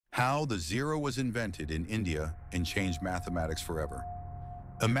How the zero was invented in India and changed mathematics forever.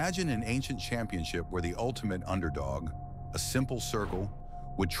 Imagine an ancient championship where the ultimate underdog, a simple circle,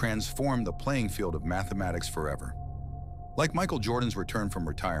 would transform the playing field of mathematics forever. Like Michael Jordan's return from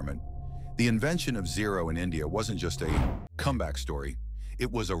retirement, the invention of zero in India wasn't just a comeback story,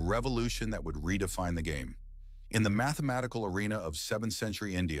 it was a revolution that would redefine the game. In the mathematical arena of 7th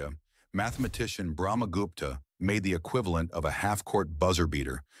century India, mathematician Brahmagupta made the equivalent of a half-court buzzer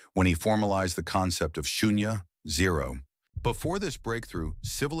beater when he formalized the concept of shunya, zero. Before this breakthrough,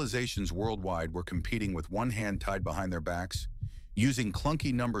 civilizations worldwide were competing with one hand tied behind their backs, using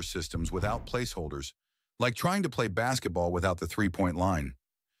clunky number systems without placeholders, like trying to play basketball without the three-point line.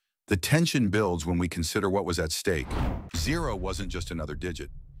 The tension builds when we consider what was at stake. Zero wasn't just another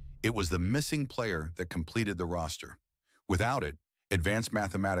digit. It was the missing player that completed the roster. Without it, advanced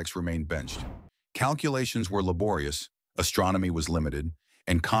mathematics remained benched. Calculations were laborious, astronomy was limited,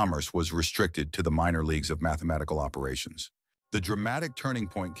 and commerce was restricted to the minor leagues of mathematical operations. The dramatic turning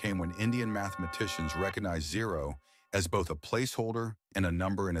point came when Indian mathematicians recognized zero as both a placeholder and a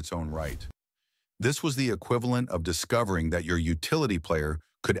number in its own right. This was the equivalent of discovering that your utility player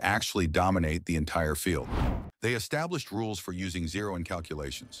could actually dominate the entire field. They established rules for using zero in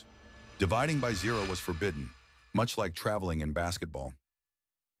calculations. Dividing by zero was forbidden, much like traveling in basketball.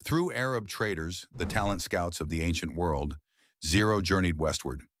 Through Arab traders, the talent scouts of the ancient world, zero journeyed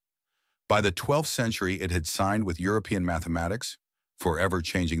westward. By the 12th century, it had signed with European mathematics, forever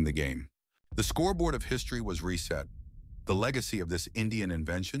changing the game. The scoreboard of history was reset. The legacy of this Indian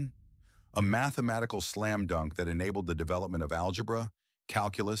invention? A mathematical slam dunk that enabled the development of algebra,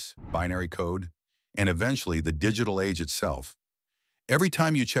 calculus, binary code, and eventually the digital age itself. Every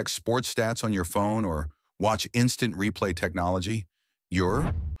time you check sports stats on your phone or watch instant replay technology,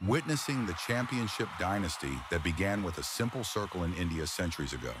 you're witnessing the championship dynasty that began with a simple circle in India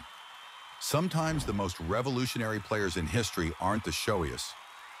centuries ago. Sometimes the most revolutionary players in history aren't the showiest.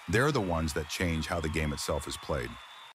 They're the ones that change how the game itself is played.